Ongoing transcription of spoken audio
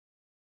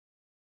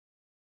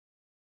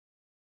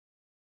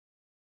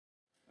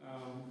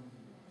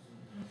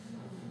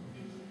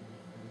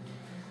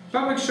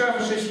Public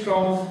services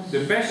from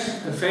the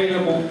best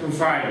available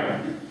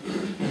provider.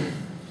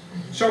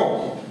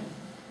 So,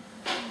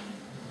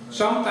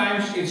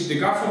 sometimes it's the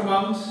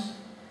government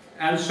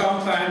and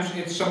sometimes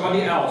it's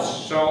somebody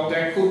else. So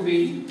there could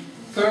be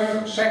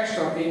third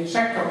sector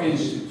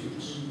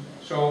institutes.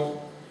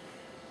 So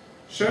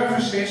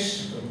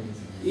services,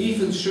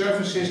 even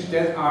services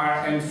that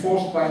are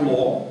enforced by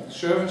law,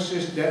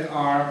 services that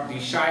are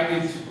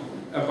decided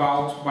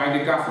about by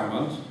the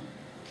government,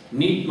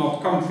 need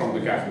not come from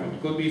the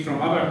government, could be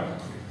from other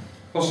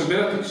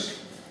possibilities.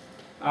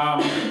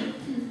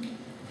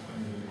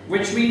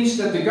 Which means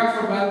that the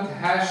government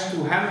has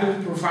to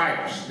handle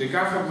providers. The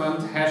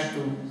government has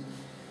to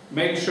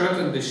make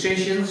certain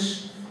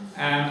decisions,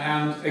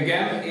 and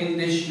again, in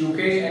this UK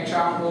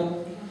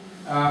example,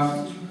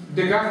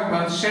 the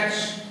government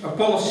sets a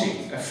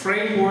policy, a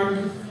framework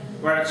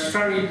where it's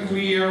very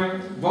clear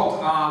what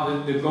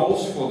are the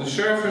goals for the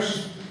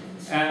service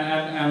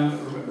and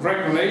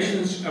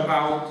regulations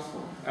about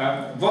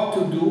what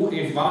to do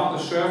if one of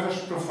the service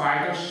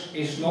providers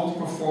is not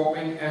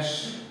performing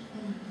as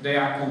they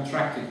are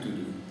contracted to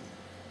do.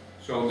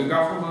 So the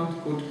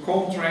government could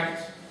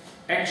contract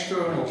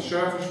external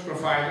service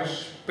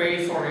providers,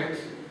 pay for it,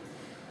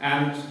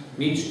 and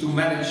needs to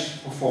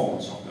manage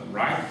performance of them,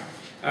 right?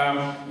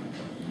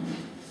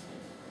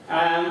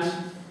 And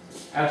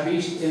at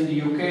least in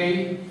the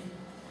UK,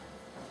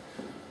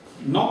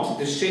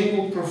 not a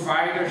single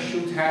provider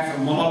should have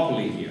a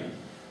monopoly here.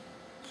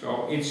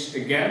 So it's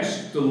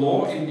against the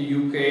law in the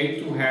UK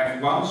to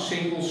have one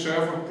single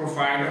server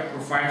provider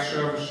provide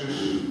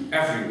services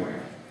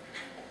everywhere.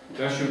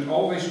 There should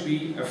always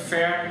be a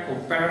fair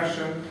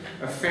comparison,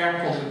 a fair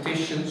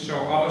competition, so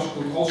others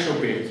could also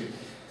bid.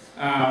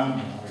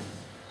 And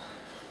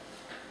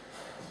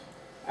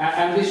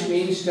this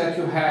means that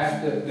you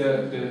have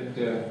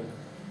the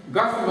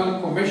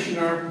government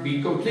commissioner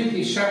be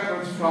completely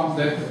separate from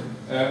the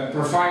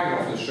provider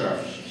of the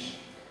services.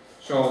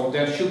 So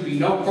there should be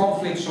no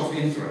conflicts of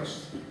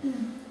interest.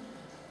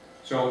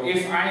 So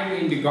if I'm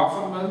in the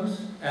government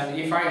and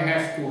if I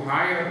have to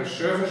hire a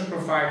service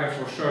provider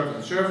for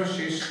certain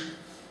services,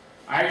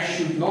 I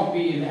should not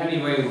be in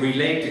any way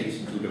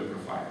related to the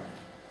provider.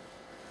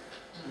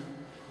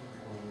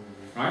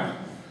 Right?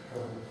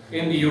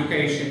 In the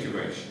UK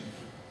situation.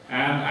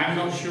 And I'm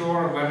not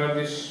sure whether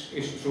this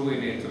is true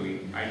in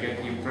Italy. I get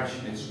the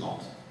impression it's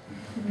not.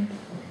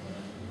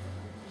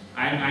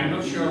 I'm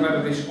not sure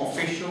whether this is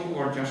official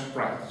or just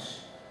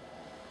practice.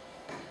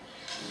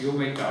 You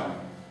may tell me.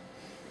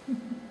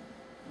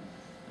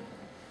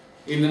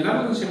 In the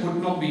Netherlands it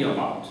would not be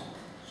allowed.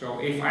 So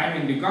if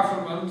I'm in the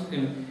government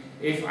and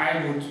if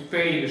I would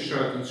pay a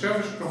certain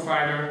service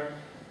provider,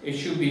 it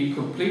should be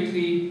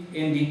completely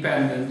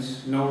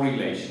independent, no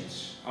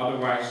relations.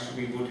 Otherwise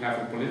we would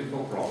have a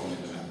political problem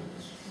in the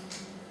Netherlands.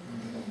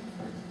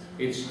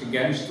 It's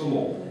against the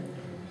law.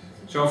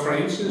 So for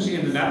instance,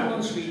 in the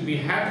Netherlands, we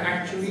had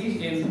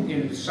actually,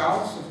 in the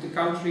south of the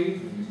country,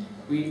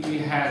 we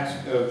had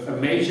a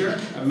major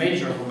of a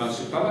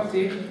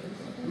municipality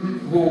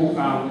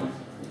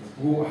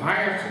who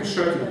hired a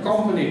certain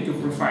company to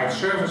provide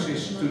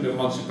services to the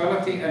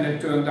municipality, and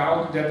it turned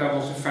out that there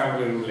was a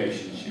family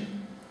relationship.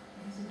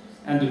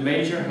 And the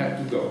major had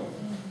to go.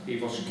 He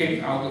was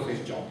kicked out of his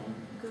job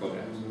for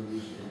that.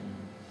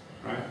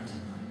 Right?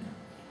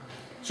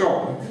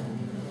 So,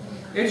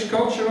 it's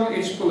cultural,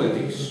 it's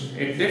politics.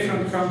 In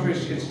different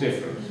countries, it's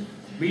different.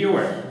 Be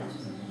aware.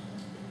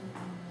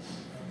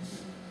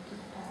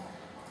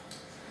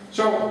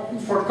 So,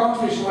 for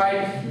countries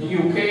like the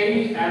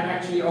UK and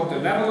actually of the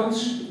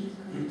Netherlands,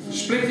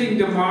 splitting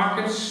the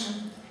markets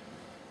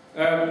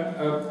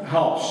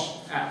helps.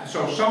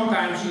 So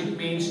sometimes it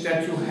means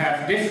that you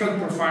have different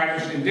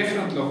providers in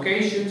different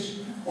locations,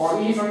 or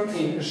even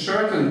in a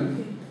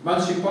certain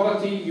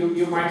municipality,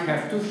 you might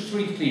have 2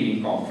 street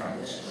cleaning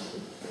contracts.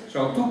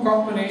 So 2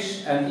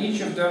 companies, and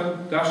each of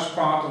them does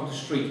part of the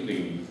street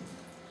cleaning,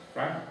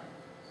 right?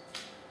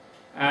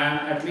 And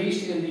at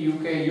least in the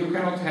UK, you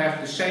cannot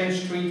have the same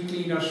street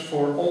cleaners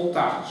for all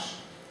towns.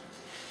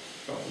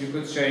 So you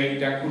could say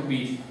there could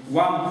be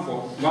one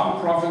for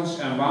one province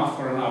and one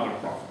for another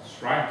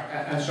province, right?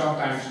 And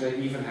sometimes they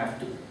even have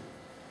 2,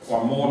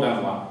 or more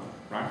than 1,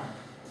 right?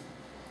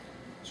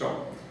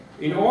 So,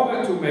 in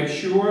order to make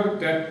sure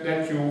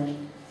that you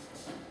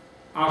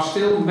are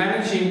still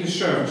managing the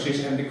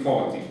services and the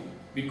quality,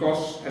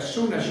 because as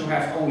soon as you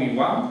have only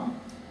one,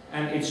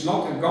 and it's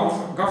not a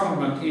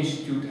government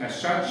institute as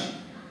such,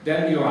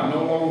 then you are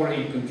no longer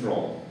in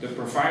control. The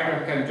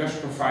provider can just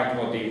provide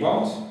what they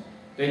want,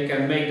 they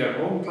can make their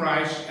own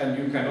price, and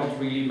you cannot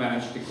really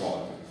manage the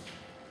quality.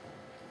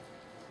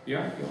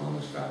 Yeah, you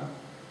understand?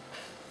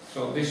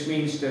 So this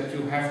means that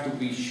you have to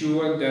be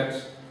sure that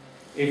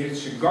if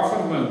it's a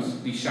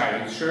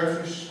government-decided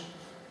service,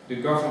 the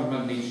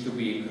government needs to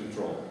be in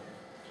control.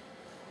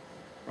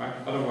 Right?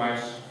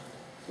 Otherwise,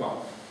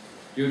 well,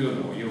 you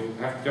don't know. You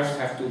just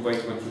have to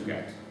wait what you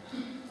get.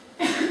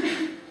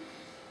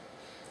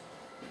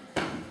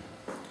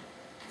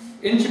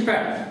 In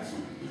Japan,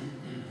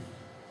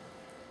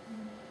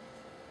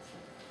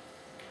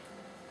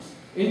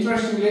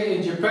 Interestingly,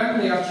 in Japan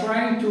they are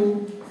trying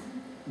to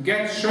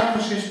get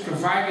services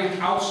provided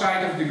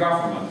outside of the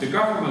government. The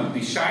government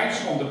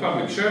decides on the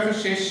public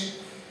services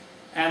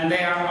and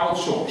they are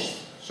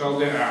outsourced. So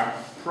there are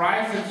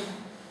private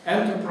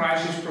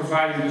enterprises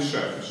providing the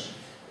service,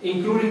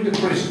 including the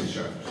prison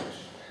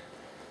services.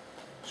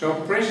 So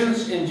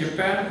prisons in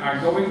Japan are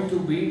going to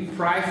be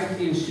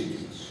private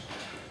institutes.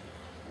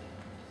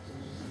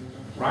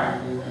 Right?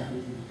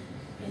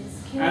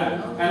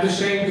 And the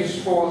same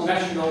is for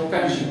national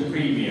pension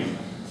premium.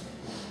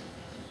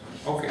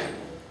 Okay.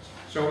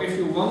 So if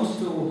you want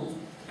to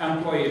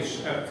employ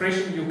a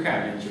prison, you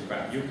can in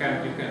Japan. You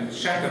can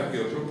set up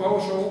your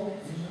proposal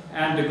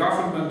and the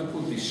government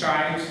could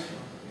decide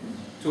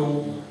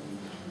to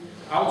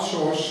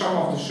outsource some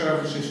of the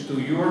services to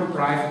your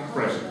private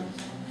prison.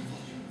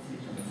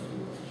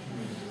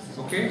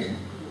 Okay?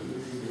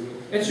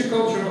 It's a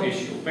cultural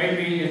issue.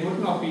 Maybe it would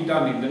not be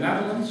done in the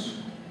Netherlands.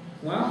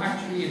 Well,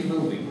 actually it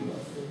will be.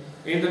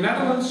 In the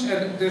Netherlands,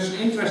 there's an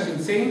interesting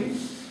thing.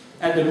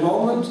 At the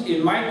moment,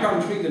 in my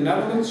country, the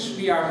Netherlands,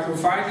 we are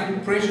providing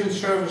prison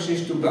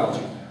services to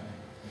Belgium.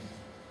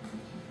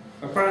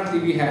 Apparently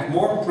we have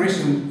more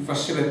prison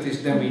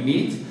facilities than we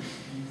need.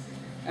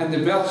 And the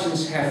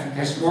Belgians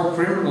has more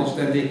criminals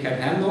than they can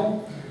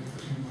handle.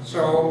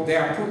 So they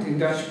are put in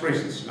Dutch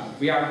prisons now.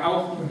 The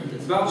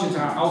Belgians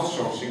are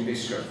outsourcing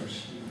this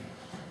service.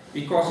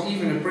 Because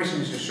even a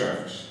prison is a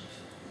service.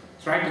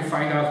 Try to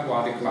find out who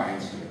are the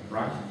clients here,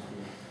 right?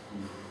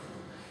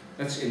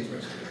 That's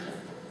interesting.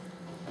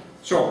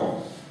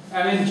 So,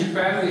 and in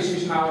Japan this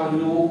is now a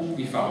new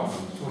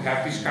development, to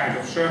have this kind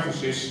of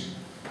services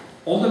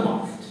on the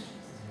market.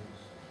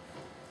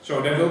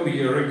 So there will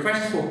be a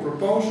request for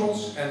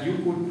proposals and you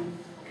could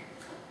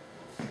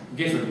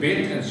give a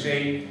bid and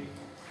say,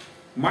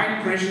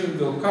 my prison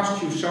will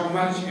cost you so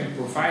much and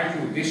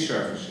provide you these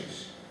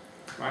services.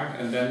 Right?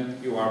 And then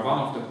you are one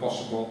of the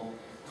possible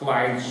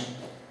clients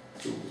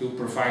to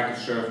provide the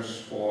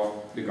service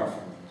for the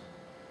government.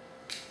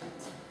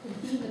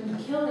 Even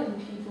killing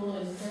people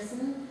in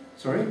prison.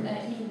 Sorry?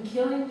 Even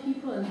killing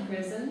people in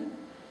prison.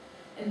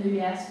 In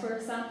the US, for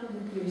example,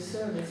 would be a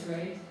service,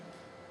 right?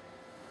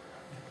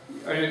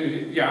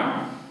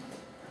 Yeah,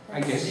 I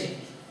guess. Sick.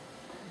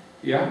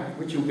 Yeah,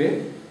 would you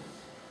bid?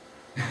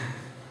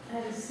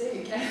 That is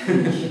sick.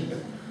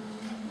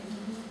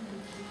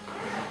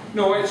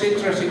 No, it's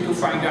interesting to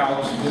find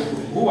out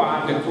who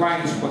are the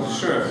clients for the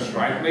service,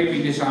 right?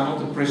 Maybe these are not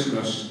the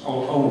prisoners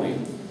only.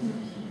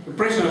 The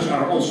prisoners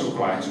are also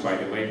clients, by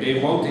the way.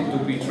 They want it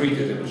to be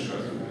treated in a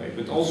certain way,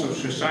 but also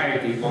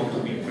society wants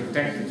to be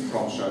protected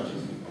from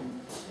certain people.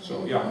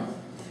 So, yeah.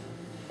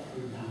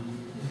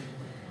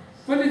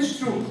 But it's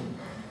true.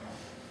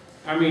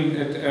 I mean,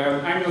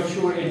 I'm not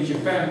sure in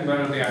Japan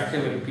whether they are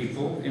killing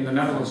people. In the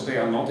Netherlands they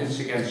are not, it's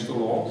against the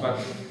law, but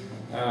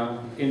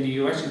in the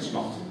US it's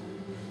not.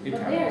 But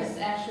there's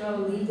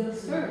actual legal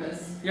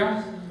service.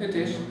 Yeah, it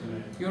is.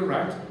 You're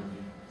right.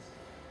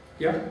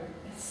 Yeah.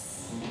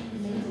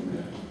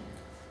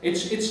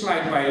 It's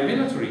like by a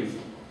military.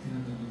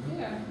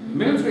 Yeah.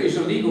 Military is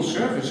a legal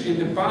service. In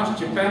the past,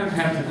 Japan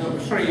had,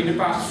 in the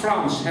past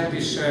France had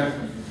this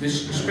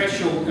this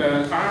special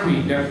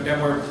army. There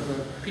were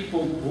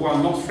people who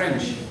are not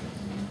French.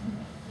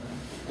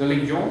 The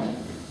Légion.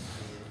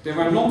 They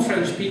were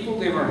non-French people.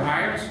 They were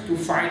hired to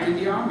fight in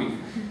the army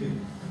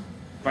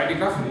by the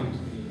government.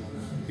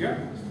 Yeah,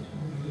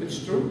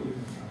 it's true.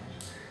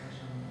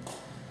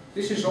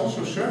 This is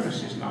also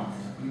services now,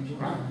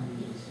 right?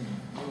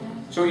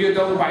 So you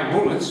don't buy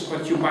bullets,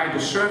 but you buy the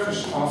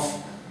service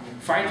of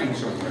fighting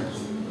somewhere.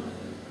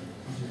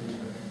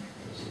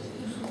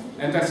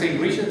 And I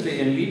think recently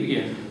in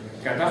Libya,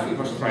 Gaddafi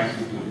was trying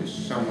to do this,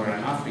 somewhere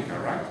in Africa,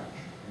 right?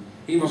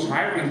 He was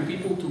hiring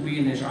people to be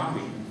in his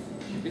army.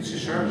 It's a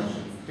service,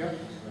 yeah.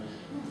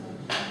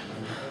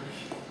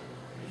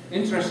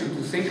 Interesting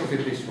to think of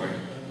it this way.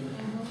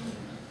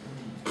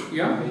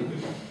 Yeah?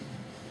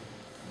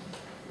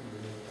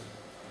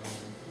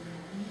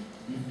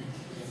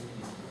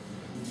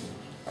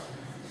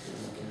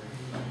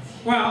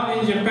 Well,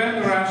 in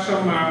Japan there are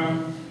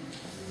some,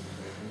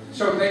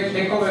 so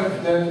they call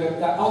it the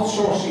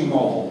outsourcing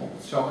model.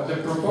 So the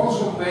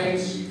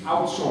proposal-based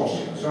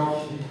outsourcing.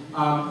 So,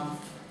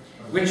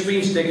 which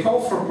means they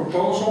call for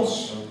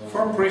proposals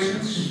for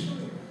prisons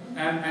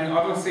and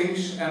other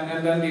things,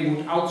 and then they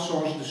would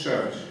outsource the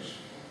services.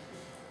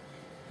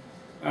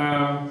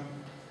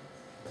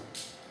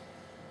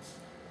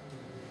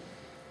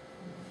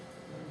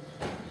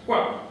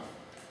 Well,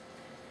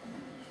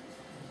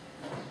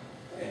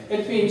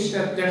 it means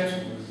that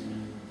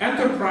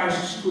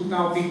enterprises could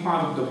now be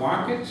part of the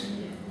market,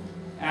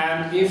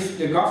 and if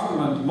the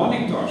government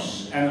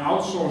monitors and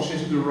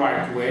outsources the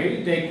right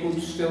way, they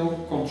could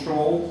still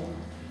control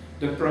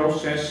the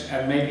process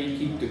and maybe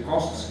keep the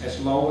costs as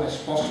low as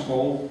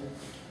possible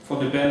for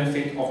the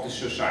benefit of the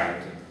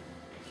society,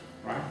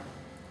 right?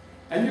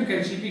 And you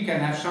can see we can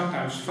have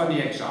sometimes funny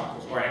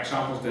examples, or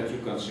examples that you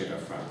consider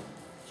fun.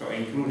 So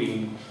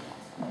including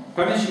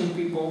punishing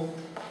people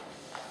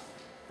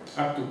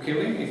up to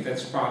killing, if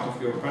that's part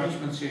of your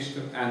punishment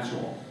system, and so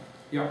on.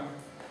 Yeah.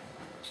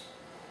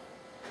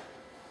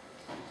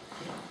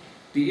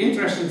 The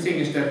interesting thing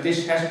is that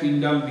this has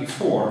been done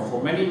before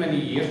for many, many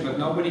years, but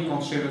nobody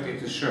considered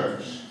it a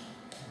service.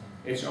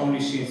 It's only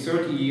since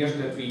 30 years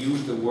that we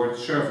use the word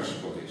service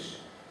for this.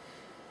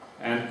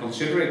 And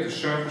consider it a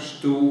service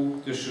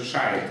to the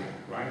society,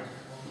 right?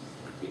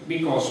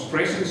 Because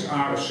prisons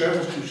are a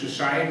service to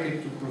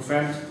society to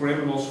prevent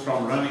criminals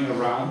from running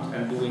around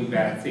and doing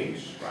bad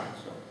things, right?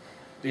 So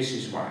this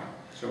is why.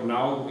 So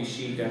now we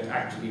see that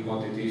actually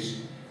what it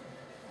is,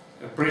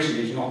 a prison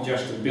is not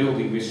just a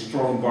building with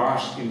strong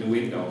bars in the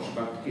windows,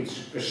 but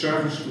it's a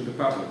service to the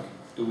public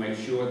to make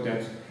sure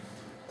that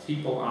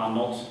people are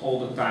not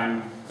all the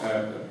time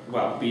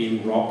well,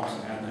 being robbed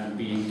and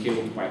being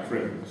killed by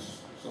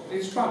criminals. So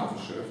it's part of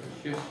a service,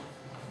 yes.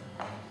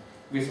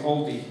 With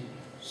all the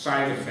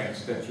side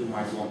effects that you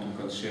might want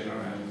to consider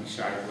and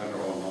decide whether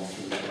or not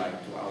you would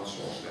like to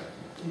outsource that.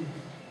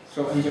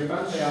 So in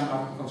Japan they are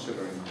not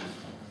considering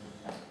it.